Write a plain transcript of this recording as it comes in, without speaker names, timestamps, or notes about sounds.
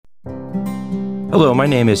Hello, my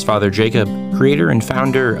name is Father Jacob, creator and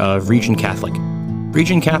founder of Region Catholic.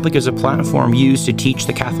 Region Catholic is a platform used to teach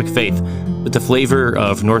the Catholic faith with the flavor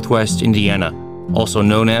of Northwest Indiana, also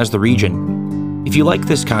known as the Region. If you like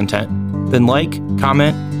this content, then like,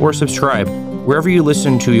 comment, or subscribe wherever you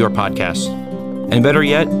listen to your podcast. And better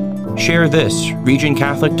yet, share this,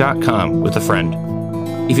 regioncatholic.com, with a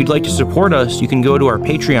friend. If you'd like to support us, you can go to our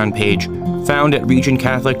Patreon page found at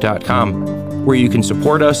regioncatholic.com, where you can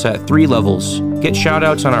support us at 3 levels, get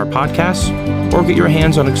shout-outs on our podcasts, or get your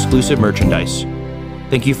hands on exclusive merchandise.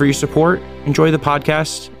 Thank you for your support, enjoy the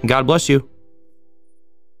podcast, and God bless you.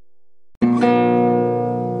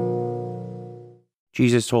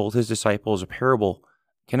 Jesus told his disciples a parable.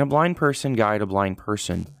 Can a blind person guide a blind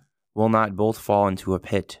person? Will not both fall into a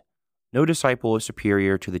pit? No disciple is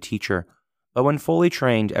superior to the teacher, but when fully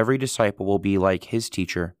trained, every disciple will be like his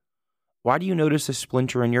teacher. Why do you notice a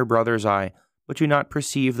splinter in your brother's eye, but do not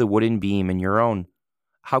perceive the wooden beam in your own?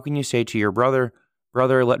 How can you say to your brother,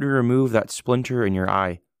 "Brother, let me remove that splinter in your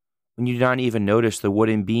eye," when you do not even notice the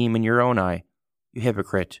wooden beam in your own eye? You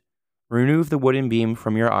hypocrite! Remove the wooden beam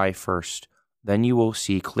from your eye first, then you will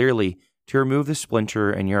see clearly to remove the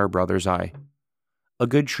splinter in your brother's eye. A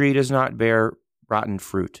good tree does not bear rotten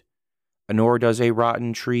fruit, nor does a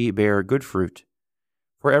rotten tree bear good fruit.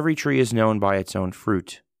 For every tree is known by its own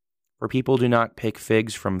fruit. For people do not pick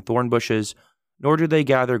figs from thorn bushes, nor do they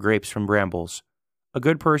gather grapes from brambles. A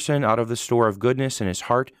good person out of the store of goodness in his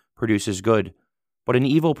heart produces good, but an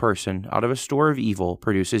evil person out of a store of evil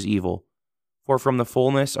produces evil. For from the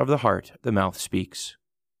fullness of the heart the mouth speaks.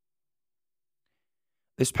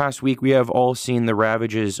 This past week we have all seen the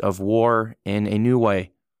ravages of war in a new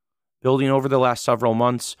way. Building over the last several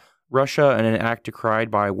months, Russia, in an act decried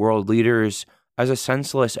by world leaders as a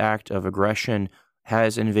senseless act of aggression,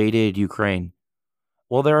 has invaded Ukraine.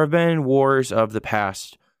 While there have been wars of the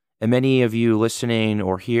past, and many of you listening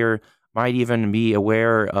or here might even be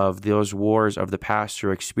aware of those wars of the past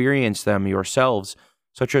or experience them yourselves,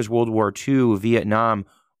 such as World War II, Vietnam,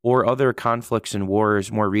 or other conflicts and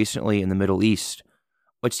wars more recently in the Middle East.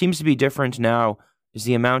 What seems to be different now is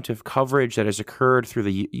the amount of coverage that has occurred through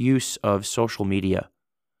the use of social media.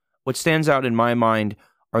 What stands out in my mind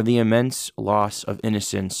are the immense loss of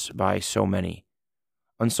innocence by so many.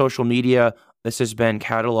 On social media, this has been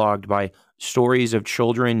cataloged by stories of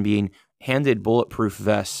children being handed bulletproof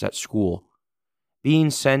vests at school,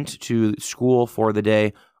 being sent to school for the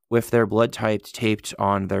day with their blood type taped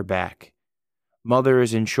on their back,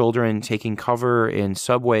 mothers and children taking cover in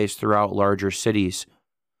subways throughout larger cities,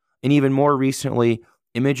 and even more recently,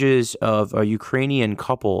 images of a Ukrainian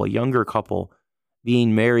couple, a younger couple,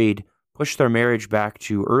 being married, pushed their marriage back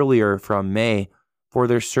to earlier from May, for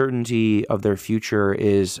their certainty of their future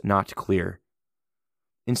is not clear.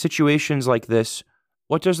 In situations like this,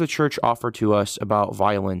 what does the church offer to us about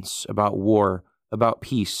violence, about war, about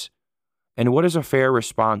peace? And what is a fair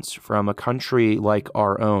response from a country like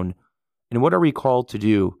our own? And what are we called to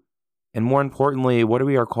do? And more importantly, what are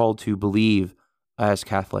we called to believe as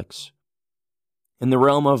Catholics? In the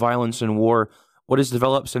realm of violence and war, what is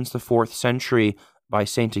developed since the 4th century by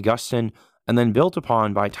St. Augustine and then built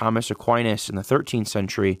upon by Thomas Aquinas in the 13th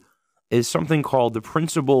century is something called the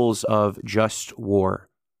principles of just war.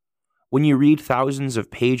 When you read thousands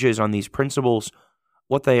of pages on these principles,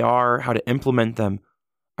 what they are, how to implement them,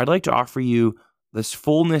 I'd like to offer you this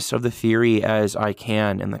fullness of the theory as I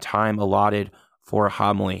can in the time allotted for a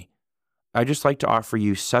homily. I'd just like to offer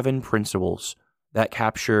you 7 principles that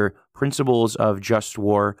capture principles of just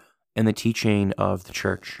war and the teaching of the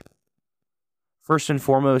Church. First and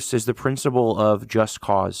foremost is the principle of just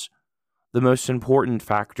cause. The most important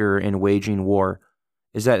factor in waging war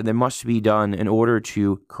is that it must be done in order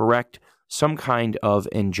to correct some kind of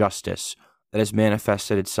injustice that has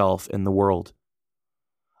manifested itself in the world.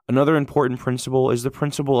 Another important principle is the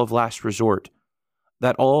principle of last resort,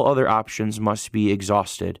 that all other options must be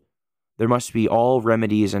exhausted. There must be all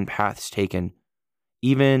remedies and paths taken,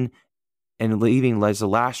 even and leaving as a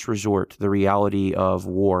last resort the reality of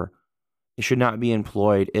war. It should not be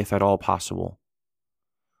employed if at all possible.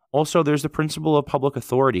 Also, there's the principle of public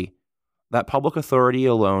authority, that public authority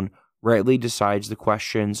alone rightly decides the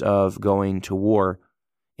questions of going to war,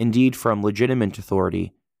 indeed from legitimate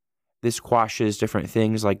authority. This quashes different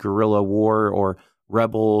things like guerrilla war or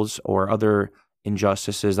rebels or other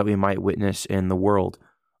injustices that we might witness in the world.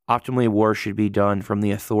 Optimally, war should be done from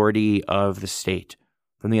the authority of the state,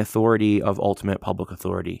 from the authority of ultimate public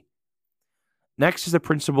authority. Next is the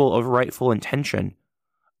principle of rightful intention,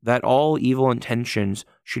 that all evil intentions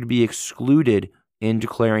should be excluded in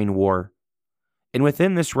declaring war. And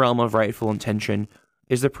within this realm of rightful intention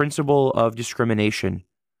is the principle of discrimination,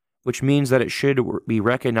 which means that it should be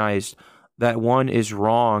recognized that one is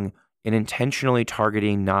wrong in intentionally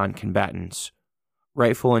targeting non-combatants.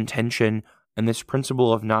 Rightful intention and this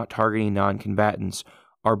principle of not targeting non-combatants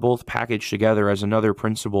are both packaged together as another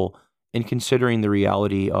principle in considering the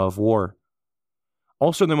reality of war.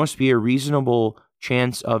 Also, there must be a reasonable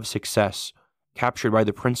chance of success, captured by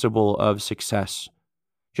the principle of success,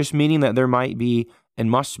 just meaning that there might be and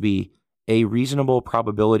must be a reasonable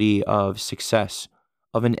probability of success,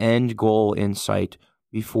 of an end goal in sight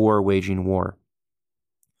before waging war.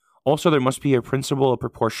 Also, there must be a principle of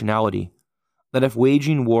proportionality, that if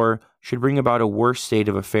waging war should bring about a worse state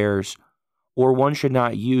of affairs, or one should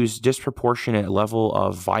not use disproportionate level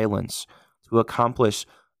of violence to accomplish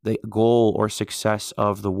the goal or success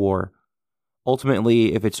of the war.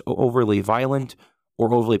 Ultimately, if it's overly violent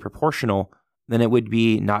or overly proportional, then it would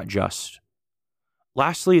be not just.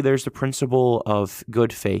 Lastly, there's the principle of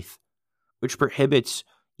good faith, which prohibits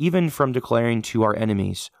even from declaring to our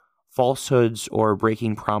enemies falsehoods or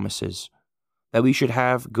breaking promises, that we should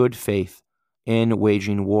have good faith in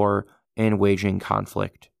waging war and waging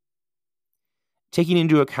conflict. Taking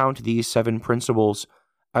into account these 7 principles,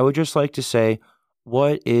 I would just like to say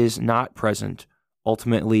what is not present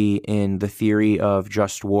ultimately in the theory of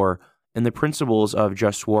just war and the principles of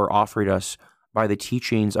just war offered us by the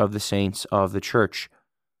teachings of the saints of the Church.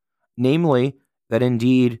 Namely, that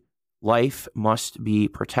indeed life must be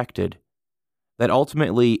protected, that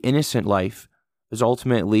ultimately innocent life is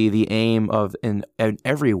ultimately the aim of in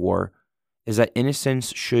every war, is that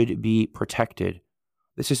innocence should be protected.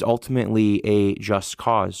 This is ultimately a just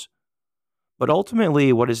cause. But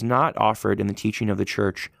ultimately, what is not offered in the teaching of the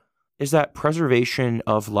Church is that preservation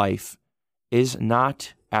of life is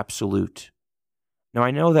not absolute. Now,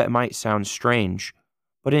 I know that might sound strange,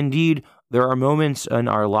 but indeed, there are moments in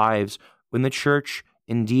our lives when the Church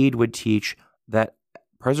indeed would teach that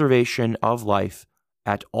preservation of life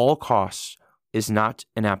at all costs is not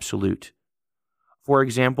an absolute. For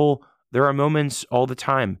example, there are moments all the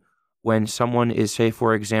time when someone is, say,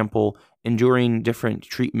 for example, enduring different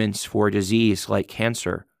treatments for disease like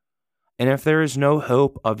cancer. And if there is no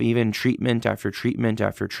hope of even treatment after treatment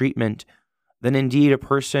after treatment, then indeed a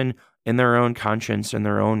person in their own conscience and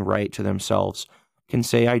their own right to themselves can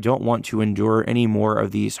say, I don't want to endure any more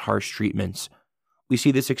of these harsh treatments. We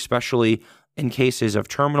see this especially in cases of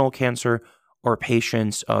terminal cancer or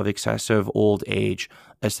patients of excessive old age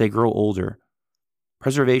as they grow older.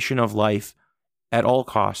 Preservation of life at all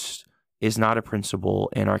costs is not a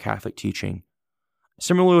principle in our Catholic teaching.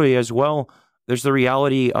 Similarly as well, there's the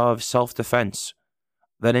reality of self-defense,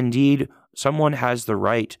 that indeed someone has the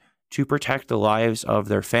right to protect the lives of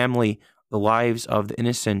their family, the lives of the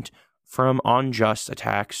innocent, from unjust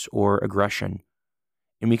attacks or aggression.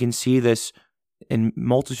 And we can see this in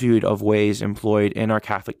multitude of ways employed in our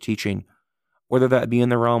Catholic teaching, whether that be in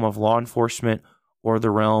the realm of law enforcement or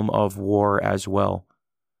the realm of war as well.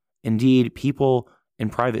 Indeed, people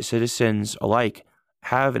and private citizens alike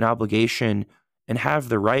have an obligation and have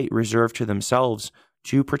the right reserved to themselves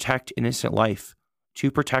to protect innocent life, to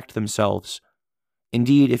protect themselves,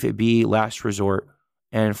 indeed, if it be last resort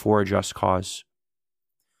and for a just cause.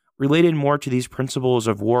 Related more to these principles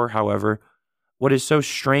of war, however, what is so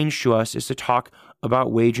strange to us is to talk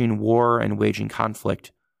about waging war and waging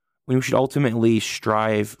conflict, when we should ultimately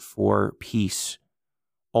strive for peace.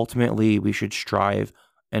 Ultimately, we should strive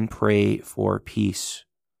and pray for peace.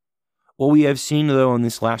 What we have seen, though, in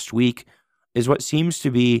this last week is what seems to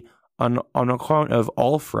be, on account of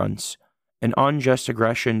all fronts, an unjust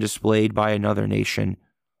aggression displayed by another nation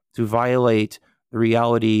to violate the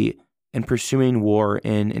reality and pursuing war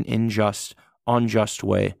in an unjust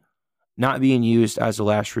way, not being used as a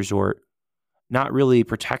last resort, not really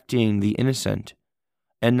protecting the innocent,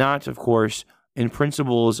 and not, of course, in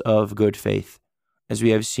principles of good faith, as we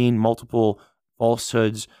have seen multiple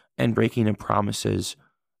falsehoods and breaking of promises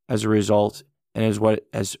as a result, and as what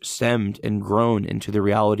has stemmed and grown into the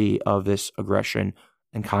reality of this aggression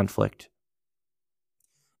and conflict.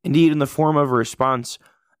 Indeed, in the form of a response,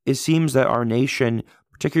 it seems that our nation,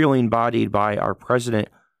 particularly embodied by our president,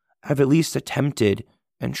 have at least attempted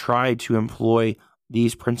and tried to employ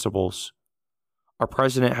these principles. Our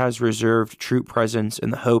president has reserved troop presence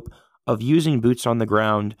in the hope of using boots on the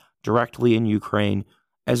ground directly in Ukraine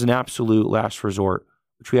as an absolute last resort,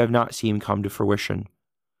 which we have not seen come to fruition.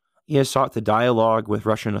 He has sought the dialogue with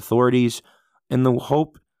Russian authorities in the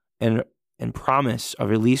hope and promise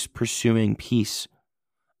of at least pursuing peace.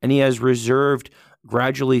 And he has reserved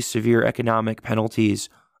gradually severe economic penalties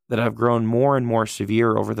that have grown more and more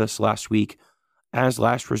severe over this last week as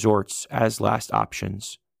last resorts, as last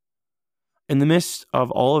options. In the midst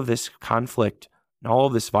of all of this conflict and all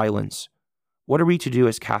of this violence, what are we to do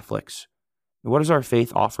as Catholics? And what does our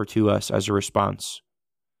faith offer to us as a response?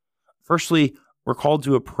 Firstly, we're called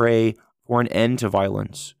to pray for an end to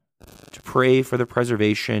violence, to pray for the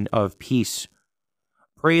preservation of peace,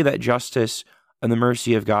 pray that justice and the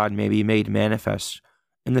mercy of God may be made manifest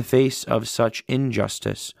in the face of such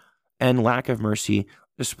injustice and lack of mercy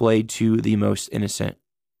displayed to the most innocent.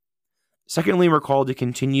 Secondly, we're called to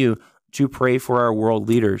continue to pray for our world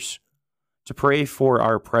leaders, to pray for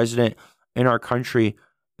our president and our country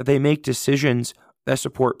that they make decisions that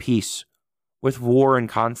support peace, with war and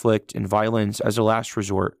conflict and violence as a last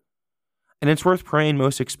resort. And it's worth praying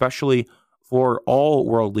most especially for all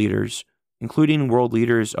world leaders, including world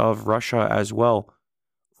leaders of Russia as well,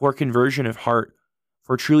 for conversion of heart,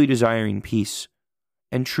 for truly desiring peace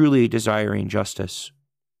and truly desiring justice.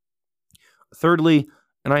 Thirdly,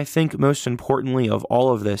 and I think most importantly of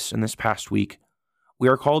all of this in this past week, we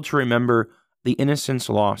are called to remember the innocents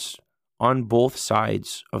lost on both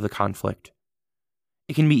sides of the conflict.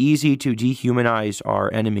 It can be easy to dehumanize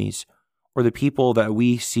our enemies or the people that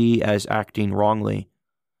we see as acting wrongly,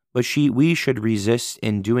 but we should resist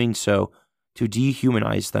in doing so to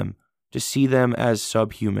dehumanize them, to see them as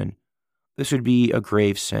subhuman. This would be a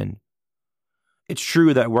grave sin. It's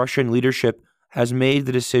true that Russian leadership has made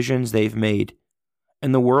the decisions they've made,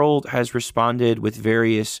 and the world has responded with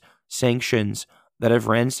various sanctions that have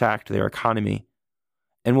ransacked their economy,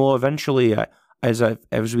 and will eventually,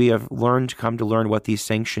 as we have come to learn what these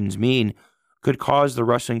sanctions mean, could cause the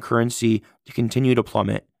Russian currency to continue to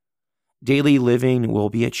plummet. Daily living will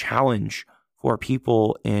be a challenge for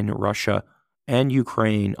people in Russia and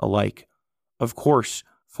Ukraine alike, of course,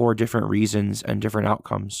 for different reasons and different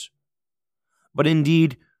outcomes. But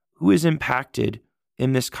indeed, who is impacted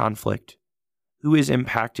in this conflict? Who is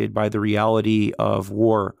impacted by the reality of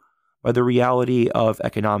war, by the reality of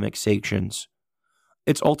economic sanctions?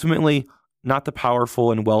 It's ultimately not the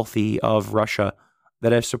powerful and wealthy of Russia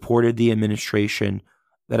that have supported the administration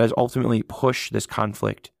that has ultimately pushed this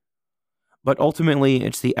conflict. But ultimately,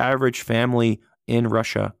 it's the average family in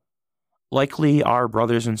Russia, likely our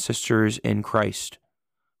brothers and sisters in Christ,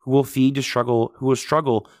 who will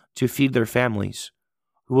struggle to feed their families,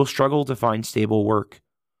 who will struggle to find stable work,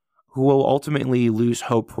 who will ultimately lose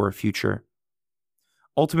hope for a future.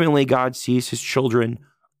 Ultimately, God sees his children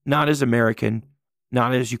not as American,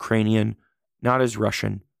 not as Ukrainian, not as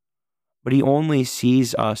Russian, but he only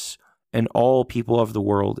sees us and all people of the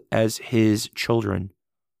world as his children.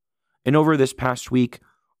 And over this past week,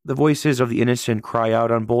 the voices of the innocent cry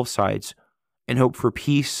out on both sides and hope for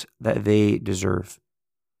peace that they deserve.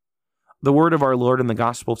 The word of our Lord in the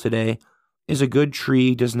gospel today is, a good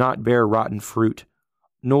tree does not bear rotten fruit,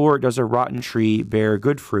 nor does a rotten tree bear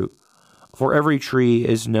good fruit, for every tree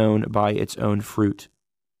is known by its own fruit.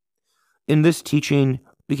 In this teaching,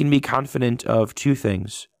 we can be confident of two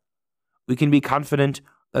things. We can be confident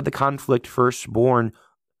that the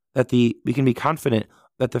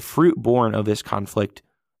fruit born of this conflict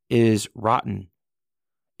is rotten.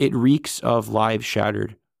 It reeks of lives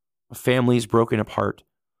shattered, of families broken apart,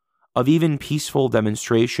 of even peaceful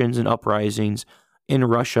demonstrations and uprisings in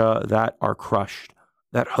Russia that are crushed,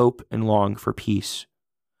 that hope and long for peace.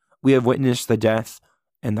 We have witnessed the death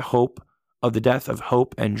of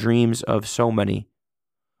hope and dreams of so many.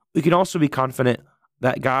 We can also be confident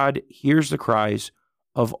that God hears the cries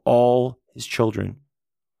of all his children,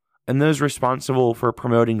 and those responsible for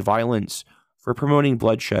promoting violence, for promoting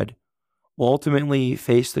bloodshed, will ultimately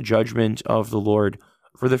face the judgment of the Lord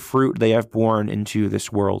for the fruit they have borne into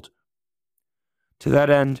this world. To that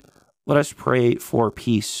end, let us pray for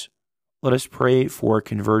peace. Let us pray for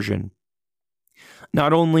conversion.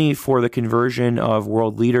 Not only for the conversion of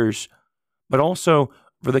world leaders, but also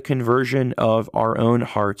for the conversion of our own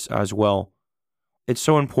hearts as well. It's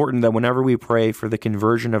so important that whenever we pray for the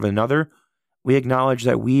conversion of another, we acknowledge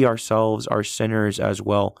that we ourselves are sinners as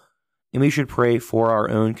well, and we should pray for our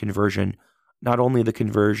own conversion, not only the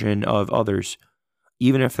conversion of others,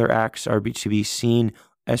 even if their acts are to be seen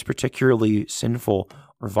as particularly sinful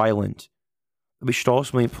or violent. We should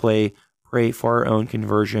also pray for our own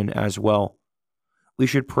conversion as well. We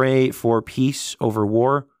should pray for peace over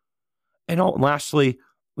war. And lastly,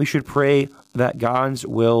 we should pray that God's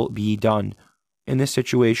will be done in this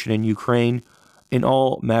situation in Ukraine, in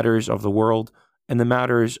all matters of the world, and the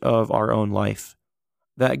matters of our own life.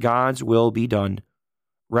 That God's will be done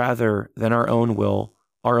rather than our own will,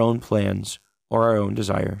 our own plans, or our own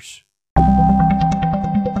desires.